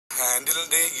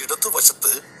ഹാൻഡിലിന്റെ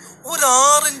ഇടതുവശത്ത് ഒരു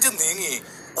 6 ഇഞ്ച് നീങ്ങി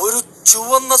ഒരു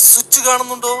ചുവന്ന സ്വിച്ച്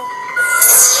കാണുന്നുണ്ടോ?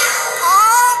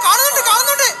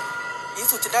 കാണുന്നുണ്ട്. ഈ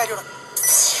സ്വിച്ചിന്റെ കാര്യമാണ്.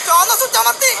 ചുവന്ന സ്വിച്ച്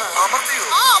അമർത്തി.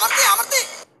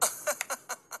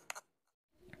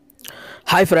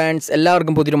 ഹായ് ഫ്രണ്ട്സ്,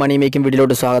 എല്ലാവർക്കും പുതിയൊരു മണി മേക്കിംഗ്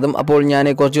വീഡിയോയിലോട്ട് സ്വാഗതം. അപ്പോൾ ഞാൻ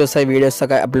കുറച്ച് ദിവസമായി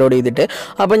വീഡിയോസൊക്കെ അപ്ലോഡ് ചെയ്തിട്ട്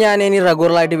അപ്പോൾ ഞാൻ ഇനി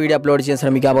റെഗുലറായിട്ട് വീഡിയോ അപ്ലോഡ് ചെയ്യാൻ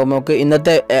ശ്രമിക്കാം. അപ്പോൾ നമുക്ക്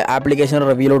ഇന്നത്തെ ആപ്ലിക്കേഷൻ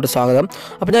റിവ്യൂയിലോട്ട് സ്വാഗതം.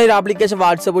 അപ്പോൾ ഞാൻ ഒരു ആപ്ലിക്കേഷൻ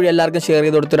വാട്സപ്പ് വഴി എല്ലാവർക്കും ഷെയർ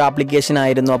ചെയ്ത് കൊടുത്തൊരു ആപ്ലിക്കേഷൻ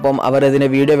ആയിരുന്നു. അപ്പം അവരതിന്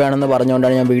വീഡിയോ വേണമെന്ന്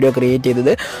പറഞ്ഞുകൊണ്ടാണ് ഞാൻ വീഡിയോ ക്രിയേറ്റ്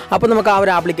ചെയ്തത്. അപ്പോൾ നമുക്ക് ആ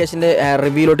ഒരു ആപ്ലിക്കേഷൻ്റെ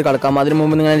റിവ്യൂയിലോട്ട് കിടക്കാം. അതിന്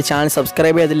മുമ്പ് നിങ്ങൾ ചാനൽ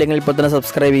സബ്സ്ക്രൈബ് ചെയ്തില്ലെങ്കിൽ ഇപ്പോൾ തന്നെ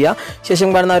സബ്സ്ക്രൈബ് ചെയ്യുക.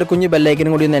 ശേഷം കാണുന്ന ഒരു കുഞ്ഞ്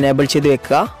ബെല്ലൈക്കനും കൂടി ഒന്ന് എനേബിൾ ചെയ്ത്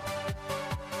വെക്കുക.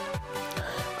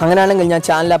 അങ്ങനെയാണെങ്കിൽ ഞാൻ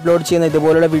ചാനൽ അപ്ലോഡ് ചെയ്യുന്ന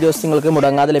ഇതുപോലുള്ള വീഡിയോസ് നിങ്ങൾക്ക്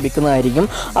മുടങ്ങാതെ ലഭിക്കുന്നതായിരിക്കും.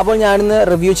 അപ്പോൾ ഞാനിന്ന്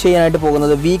റിവ്യൂ ചെയ്യാനായിട്ട്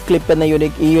പോകുന്നത് vclip എന്ന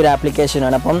ഈ ഒരു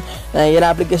ആപ്ലിക്കേഷനാണ്. അപ്പം ഈ ഒരു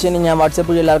ആപ്ലിക്കേഷൻ ഞാൻ വാട്സപ്പ്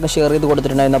വഴി എല്ലാവർക്കും ഷെയർ ചെയ്ത്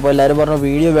കൊടുത്തിട്ടുണ്ടായിരുന്നു. അപ്പോൾ എല്ലാവരും പറഞ്ഞു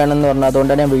വീഡിയോ വേണമെന്ന് പറഞ്ഞു.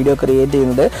 അതുകൊണ്ടാണ് ഞാൻ വീഡിയോ ക്രിയേറ്റ്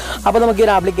ചെയ്യുന്നത്. അപ്പോൾ നമുക്ക് ഈ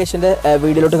ഒരു ആപ്ലിക്കേഷൻ്റെ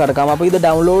വീഡിയോയിലോട്ട് കിടക്കാം. അപ്പോൾ ഇത്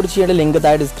ഡൗൺലോഡ് ചെയ്യേണ്ട ലിങ്ക്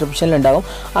താഴെ ഡിസ്ക്രിപ്ഷനിൽ ഉണ്ടാകും.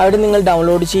 അവിടെ നിങ്ങൾ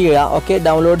ഡൗൺലോഡ് ചെയ്യുക. ഓക്കെ,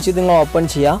 ഡൗൺലോഡ് ചെയ്ത് നിങ്ങൾ ഓപ്പൺ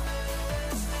ചെയ്യുക.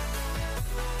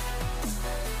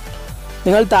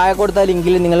 നിങ്ങൾ താഴെ കൊടുത്ത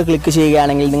ലിങ്കിൽ നിങ്ങൾ ക്ലിക്ക്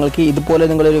ചെയ്യുകയാണെങ്കിൽ നിങ്ങൾക്ക് ഇതുപോലെ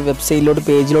നിങ്ങളൊരു വെബ്സൈറ്റിലോട്ട്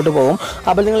പേജിലോട്ട് പോകും.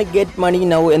 അപ്പോൾ നിങ്ങൾ ഗെറ്റ് മണി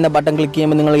നൗ എന്ന ബട്ടൺ ക്ലിക്ക്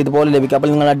ചെയ്യുമ്പോൾ നിങ്ങൾ ഇതുപോലെ ലഭിക്കും.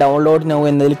 അപ്പോൾ നിങ്ങൾ ഡൗൺലോഡ് നൗ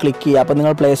എന്നതിൽ ക്ലിക്ക് ചെയ്യുക. അപ്പോൾ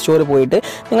നിങ്ങൾ പ്ലേ സ്റ്റോറിൽ പോയിട്ട്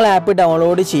നിങ്ങൾ ആപ്പ്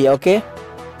ഡൗൺലോഡ് ചെയ്യുക. ഓക്കെ,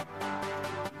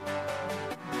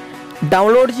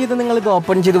 ഡൗൺലോഡ് ചെയ്ത് നിങ്ങൾക്ക്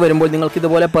ഓപ്പൺ ചെയ്ത് വരുമ്പോൾ നിങ്ങൾക്ക്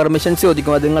ഇതുപോലെ പെർമിഷൻസ്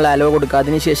ചോദിക്കും. അത് നിങ്ങൾ അലോ കൊടുക്കുക.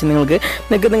 അതിനുശേഷം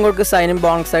നിങ്ങൾക്ക് സൈൻ ഇൻ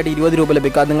ബോണസ് ആയിട്ട് 20 രൂപ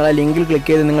ലഭിക്കും. അത് നിങ്ങൾ ആ ലിങ്കിൽ ക്ലിക്ക്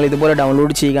ചെയ്ത് നിങ്ങൾ ഇതുപോലെ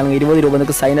ഡൗൺലോഡ് ചെയ്യുകയാണെങ്കിൽ 20 രൂപ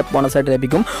നിങ്ങൾക്ക് സൈൻ അപ്പ് ബോണസ് ആയിട്ട്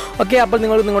ലഭിക്കും. ഓക്കെ, അപ്പോൾ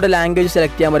നിങ്ങൾ നിങ്ങളുടെ ലാംഗ്വേജ്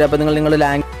സെലക്ട് ചെയ്യാൻ പറ്റും. അപ്പോൾ നിങ്ങൾ നിങ്ങളുടെ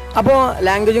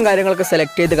ലാംഗ്വേജും കാര്യങ്ങളൊക്കെ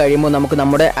സെലക്ട് ചെയ്ത് കഴിയുമ്പോൾ നമുക്ക്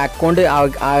നമ്മുടെ അക്കൗണ്ട്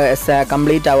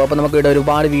കംപ്ലീറ്റ് ആകും. അപ്പോൾ നമുക്ക് ഇവിടെ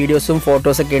ഒരുപാട് വീഡിയോസും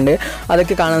ഫോട്ടോസൊക്കെ ഉണ്ട്.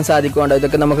 അതൊക്കെ കാണാൻ സാധിക്കുന്നുണ്ട്.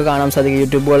 ഇതൊക്കെ നമുക്ക് കാണാൻ സാധിക്കും.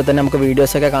 യൂട്യൂബ് പോലെ തന്നെ നമുക്ക്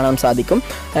വീഡിയോസൊക്കെ കാണാൻ സാധിക്കും.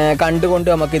 കണ്ടുകൊണ്ട്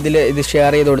നമുക്ക് ഇത്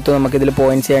ഷെയർ ചെയ്ത് കൊടുത്ത് നമുക്കിതിൽ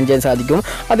പോയിൻറ്റ്സ് ഏൺ ചെയ്യാൻ സാധിക്കും.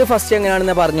 അത് ഫസ്റ്റ്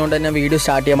എങ്ങനെയാണെന്ന് പറഞ്ഞുകൊണ്ട് തന്നെ വീഡിയോ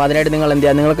സ്റ്റാർട്ട് ചെയ്യാം. അതിനായിട്ട് നിങ്ങൾ എന്ത്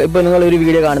ചെയ്യുക, നിങ്ങൾക്ക് ഇപ്പോൾ നിങ്ങളൊരു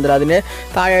വീഡിയോ കാണുന്നത് അതിന്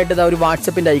താഴെയായിട്ട് ഒരു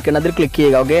വാട്സപ്പിൻ്റെ ഐക്കൺ അതിൽ ക്ലിക്ക്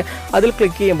ചെയ്യുക. ഓക്കെ, അതിൽ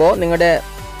ക്ലിക്ക് ചെയ്യുമ്പോൾ നിങ്ങളുടെ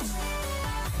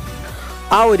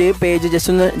ആ ഒരു പേജ്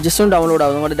ജസ്റ്റ് ഒന്ന് ഡൗൺലോഡ്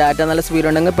ആവും. നിങ്ങളുടെ ഡാറ്റ നല്ല സ്പീഡ്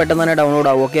ഉണ്ടെങ്കിൽ പെട്ടെന്ന് തന്നെ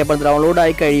ഡൗൺലോഡ് ആവും. ഓക്കെ, അപ്പോൾ ഡൗൺലോഡ്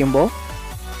ആയി കഴിയുമ്പോൾ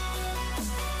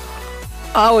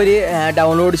ആ ഒരു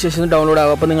ഡൗൺലോഡ് ശേഷം ഡൗൺലോഡ്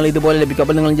ആകും. അപ്പോൾ നിങ്ങൾ ഇതുപോലെ ലഭിക്കും.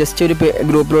 അപ്പോൾ നിങ്ങൾ ജസ്റ്റ് ഒരു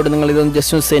ഗ്രൂപ്പിലോട്ട് നിങ്ങൾ ഇതൊന്ന്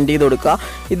ജസ്റ്റ് ഒന്ന് സെൻഡ് ചെയ്ത് കൊടുക്കുക.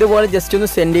 ഇതുപോലെ ജസ്റ്റ് ഒന്ന്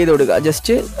സെൻഡ് ചെയ്ത് കൊടുക്കുക.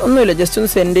 ജസ്റ്റ് ഒന്നുമില്ല, ജസ്റ്റ്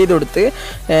ഒന്ന് സെൻഡ് ചെയ്ത് കൊടുത്ത്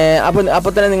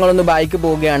അപ്പോൾ തന്നെ നിങ്ങളൊന്ന് ബാക്ക്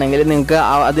പോവുകയാണെങ്കിൽ നിങ്ങൾക്ക്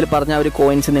അതിൽ പറഞ്ഞ ഒരു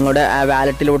കോയിൻസ് നിങ്ങളുടെ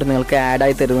വാലറ്റിലോട്ട് നിങ്ങൾക്ക്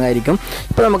ആഡായി തരുന്നതായിരിക്കും.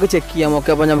 ഇപ്പോൾ നമുക്ക് ചെക്ക് ചെയ്യാം.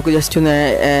 ഓക്കെ, അപ്പോൾ നമുക്ക് ജസ്റ്റ് ഒന്ന്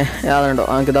അതുണ്ടോ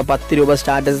നമുക്കിതാ 10 രൂപ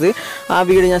സ്റ്റാറ്റസ് ആ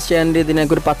വീഡിയോ ഞാൻ സെൻഡ്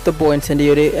ചെയ്ത് ഒരു 10 പോയിൻറ്റ്സ് എൻ്റെ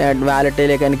ഈ ഒരു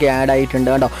വാലറ്റിലേക്ക് എനിക്ക് ആഡ്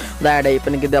ആയിട്ടുണ്ട് കേട്ടോ. അത് ആഡായി.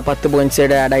 ഇപ്പോൾ എനിക്കിത് 10 പോയിൻറ്റ്സ്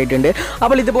ആഡ് ആയിട്ടുണ്ട്.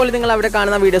 അപ്പോൾ ഇതുപോലെ നിങ്ങൾ അവിടെ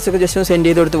കാണുന്ന വീഡിയോസൊക്കെ ജസ്റ്റ് ഒന്ന് സെൻഡ്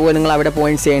ചെയ്ത് കൊടുത്ത് പോയി നിങ്ങൾ അവിടെ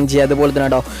പോയിൻറ്റ്സ് ഏൺ ചെയ്യുക. അതുപോലെ തന്നെ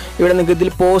കേട്ടോ ഇവിടെ നിങ്ങൾക്ക് ഇതിൽ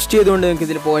പോസ്റ്റ് ചെയ്തുകൊണ്ട് നിങ്ങൾക്ക്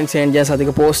ഇതിൽ പോയിൻറ്റ്സ് ഏൺ ചെയ്യാൻ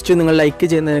സാധിക്കും. പോസ്റ്റ് നിങ്ങൾ ലൈക്ക്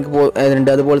ചെയ്യുന്നത് നിങ്ങൾക്ക്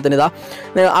ഉണ്ട്. അതുപോലെ തന്നെ ഇതാ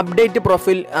അപ്ഡേറ്റ്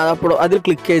പ്രൊഫൈൽ അതിൽ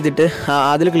ക്ലിക്ക് ചെയ്തിട്ട്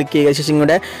അതിൽ ക്ലിക്ക് ചെയ്യുക. ശേഷം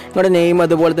നിങ്ങളുടെ നെയിം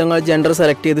അതുപോലെ തന്നെ നിങ്ങൾ ജെൻഡർ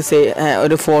സെലക്ട് ചെയ്ത്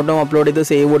ഒരു ഫോട്ടോ അപ്ലോഡ്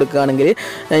ചെയ്ത് സേവ് കൊടുക്കുകയാണെങ്കിൽ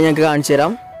ഞങ്ങൾക്ക് കാണിച്ചു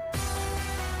തരാം.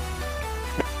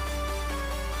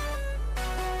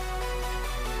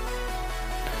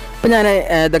 അപ്പോൾ ഞാൻ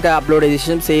ഇതൊക്കെ അപ്ലോഡ് ചെയ്ത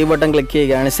ശേഷം സേവ് ബട്ടൺ ക്ലിക്ക്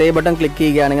ചെയ്യുകയാണ്. സേവ് ബട്ടൺ ക്ലിക്ക്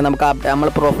ചെയ്യുകയാണെങ്കിൽ നമുക്ക് നമ്മൾ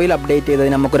പ്രൊഫൈൽ അപ്ഡേറ്റ്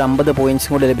ചെയ്തതിന് നമുക്കൊരു 50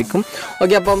 പോയിൻറ്റ്സും കൂടി ലഭിക്കും.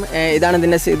 ഓക്കെ, അപ്പം ഇതാണ്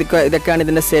ഇതൊക്കെയാണ്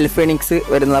ഇതിൻ്റെ സെൽഫ് ഏണിങ്സ്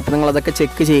വരുന്നത്. അപ്പോൾ നിങ്ങളതൊക്കെ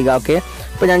ചെക്ക് ചെയ്യുക. ഓക്കെ,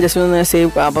 അപ്പോൾ ഞാൻ ജസ്റ്റ് ഒന്ന്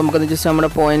സേവ് അപ്പോൾ നമുക്കൊന്ന് ജസ്റ്റ് നമ്മുടെ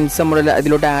പോയിൻറ്റ്സ് നമ്മുടെ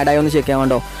ഇതിലോട്ട് ആഡായി ഒന്ന് ചെക്ക് ചെയ്യാൻ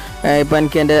വേണ്ടോ. ഇപ്പോൾ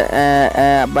എനിക്ക് എൻ്റെ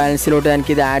ബാലൻസിലോട്ട്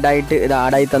എനിക്ക് ഇത്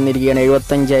ആഡായി തന്നിരിക്കുകയാണ്.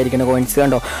 75 ആയിരിക്കണം കോയിൻസ്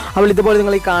കണ്ടോ. അപ്പോൾ ഇതുപോലെ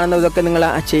നിങ്ങൾ ഈ കാണുന്ന ഇതൊക്കെ നിങ്ങൾ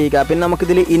ചെയ്യുക. പിന്നെ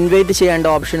നമുക്കിതിൽ ഇൻവൈറ്റ് ചെയ്യേണ്ട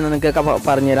ഓപ്ഷൻ നിങ്ങൾക്കൊക്കെ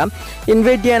പറഞ്ഞുതരാം.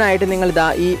 ഇൻവൈറ്റ് ചെയ്യാനായിട്ട് നിങ്ങൾ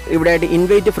ഇവിടെ ആയിട്ട്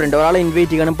ഇൻവൈറ്റ് ഫ്രണ്ട് ഒരാളെ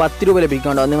ഇൻവൈറ്റ് ചെയ്യണം 10 രൂപ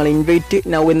ലഭിക്കുന്നുണ്ടോ. നിങ്ങൾ ഇൻവൈറ്റ്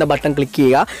നൗ എന്ന ബട്ടൺ ക്ലിക്ക്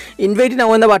ചെയ്യുക. ഇൻവൈറ്റ് നൗ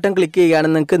എന്ന ബട്ടൺ ക്ലിക്ക്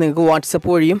ചെയ്യുകയാണെങ്കിൽ നിങ്ങൾക്ക് വാട്സപ്പ്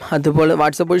വഴിയും അതുപോലെ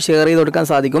വാട്സപ്പ് വഴി ഷെയർ ചെയ്ത് കൊടുക്കാൻ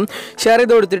സാധിക്കും. ഷെയർ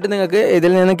ചെയ്ത് കൊടുത്തിട്ട് നിങ്ങൾക്ക്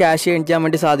ഇതിൽ നിന്ന് ക്യാഷ് ഏൺ ചെയ്യാൻ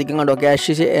വേണ്ടി സാധിക്കും കണ്ടോ.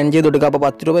 ക്യാഷ് ഏൺ ചെയ്ത് കൊടുക്കുക. അപ്പോൾ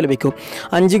 10 രൂപ ലഭിക്കും.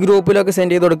 5 ഗ്രൂപ്പിലൊക്കെ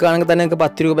സെൻഡ് ചെയ്ത് കൊടുക്കുകയാണെങ്കിൽ തന്നെ നിങ്ങൾക്ക്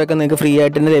 10 രൂപയൊക്കെ നിങ്ങൾക്ക് ഫ്രീ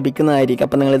ആയിട്ട് തന്നെ ലഭിക്കുന്നതായിരിക്കും.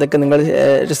 അപ്പോൾ നിങ്ങളിതൊക്കെ നിങ്ങൾ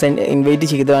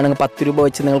ഇൻവൈറ്റ് ചെയ്തതാണെങ്കിൽ 10 രൂപ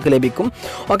വെച്ച് നിങ്ങൾക്ക് ലഭിക്കും.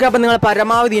 ഓക്കെ, അപ്പോൾ നിങ്ങൾ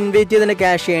പരമാവധി ഇൻവൈറ്റ് ചെയ്തതിൻ്റെ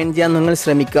ക്യാഷ് ഏൺ ചെയ്യാൻ നിങ്ങൾ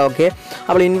ശ്രമിക്കുക. ഓക്കെ,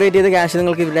 അപ്പോൾ ഇൻവൈറ്റ് ചെയ്ത ക്യാഷ്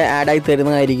നിങ്ങൾക്ക് ഇവിടെ ആഡായി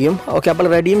തരുന്നതായിരിക്കും. ഓക്കെ, അപ്പോൾ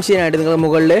റെഡീം ചെയ്യാനായിട്ട് നിങ്ങൾ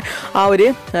മുകളിൽ ആ ഒരു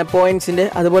പോയിൻറ്റ്സിൻ്റെ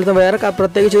അതുപോലെ തന്നെ വേറെ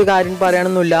പ്രത്യേകിച്ച് ഒരു കാര്യം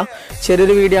പറയാനൊന്നുമില്ല,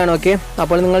 ചെറിയൊരു വീഡിയോ ആണ്. ഓക്കെ,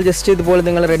 അപ്പോൾ നിങ്ങൾ ജസ്റ്റ് ഇതുപോലെ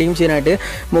നിങ്ങൾ റെഡീം ചെയ്യാനായിട്ട്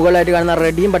മുകളിലായിട്ട് കാണുന്ന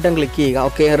റെഡീം ബട്ടൺ ക്ലിക്ക് ചെയ്യുക.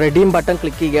 ഓക്കെ, റെഡീം ബട്ടൺ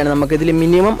ക്ലിക്ക് ചെയ്യുകയാണ്. നമുക്കിതിൽ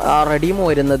മിനിമം റെഡീം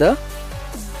വരുന്നത്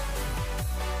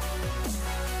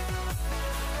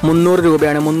 300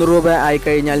 രൂപയാണ്. 300 രൂപ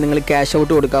ആയിക്കഴിഞ്ഞാൽ നിങ്ങൾ ക്യാഷ്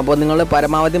ഔട്ട് കൊടുക്കുക. അപ്പോൾ നിങ്ങൾ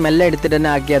പരമാവധി മെല്ലെ എടുത്തിട്ട് തന്നെ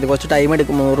ആക്കിയാൽ കുറച്ച് ടൈം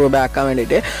എടുക്കും 100 രൂപ ആക്കാൻ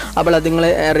വേണ്ടിയിട്ട്. അപ്പോൾ അത് നിങ്ങൾ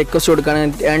റിക്വസ്റ്റ്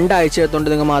കൊടുക്കുകയാണെങ്കിൽ 2 ആഴ്ച എടുത്തുകൊണ്ട്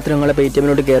നിങ്ങൾ മാത്രം നിങ്ങൾ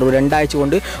Paytmലോട്ട് കയറും. 2 ആഴ്ച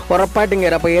കൊണ്ട് ഉറപ്പായിട്ടും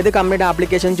കയറും. അപ്പോൾ ഏത് കമ്പനിയുടെ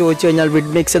ആപ്ലിക്കേഷൻ ചോദിച്ചു കഴിഞ്ഞാൽ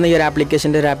വിഡ്മിക്സ് എന്ന ഈ ഒരു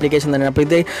ആപ്ലിക്കേഷൻ്റെ ആപ്ലിക്കേഷൻ തന്നെയാണ്. അപ്പോൾ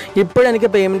ഇത്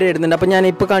ഇപ്പോഴെനിക്ക് പേയ്മെൻറ്റ് എടുക്കുന്നുണ്ട്. അപ്പോൾ ഞാൻ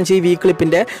ഇപ്പോൾ കാണിച്ച ഈ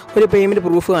vclipൻ്റെ ഒരു പേയ്മെൻറ്റ്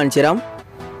പ്രൂഫ് കാണിച്ചു തരാം.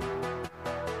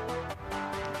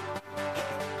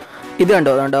 ഇത്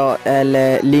കണ്ടോ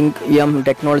ലിങ്ക്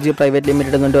ടെക്നോളജി പ്രൈവറ്റ്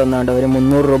ലിമിറ്റഡ് എന്നിട്ട് വന്നുണ്ടോ ഒരു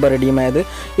 300 രൂപ റെഡീമായത്.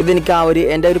 ഇതെനിക്ക്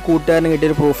എൻ്റെ ഒരു കൂട്ടുകാരന്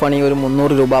കിട്ടിയൊരു പ്രൂഫാണ് ഈ ഒരു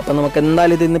 300 രൂപ. അപ്പോൾ നമുക്ക്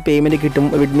എന്തായാലും ഇതിൽ നിന്ന് പേയ്മെൻറ്റ് കിട്ടും.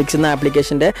 വിഡ്മിക്സ് എന്ന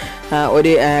ആപ്ലിക്കേഷൻ്റെ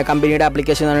ഒരു കമ്പനിയുടെ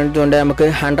ആപ്ലിക്കേഷൻ ആയതുകൊണ്ട് നമുക്ക്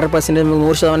 100%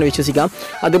 100% വിശ്വസിക്കാം.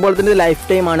 അതുപോലെ തന്നെ ലൈഫ്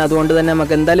ടൈം ആണ്, അതുകൊണ്ട് തന്നെ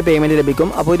നമുക്ക് എന്തായാലും പേയ്മെൻറ്റ്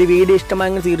ലഭിക്കും. അപ്പോൾ ഒരു വീഡിയോ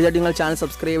ഇഷ്ടമായെങ്കിൽ തീർച്ചയായിട്ടും നിങ്ങൾ ചാനൽ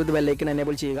സബ്സ്ക്രൈബ് ചെയ്ത് ബെല്ലൈക്കൺ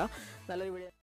എനേബിൾ ചെയ്യുക. നല്ലൊരു വീഡിയോ.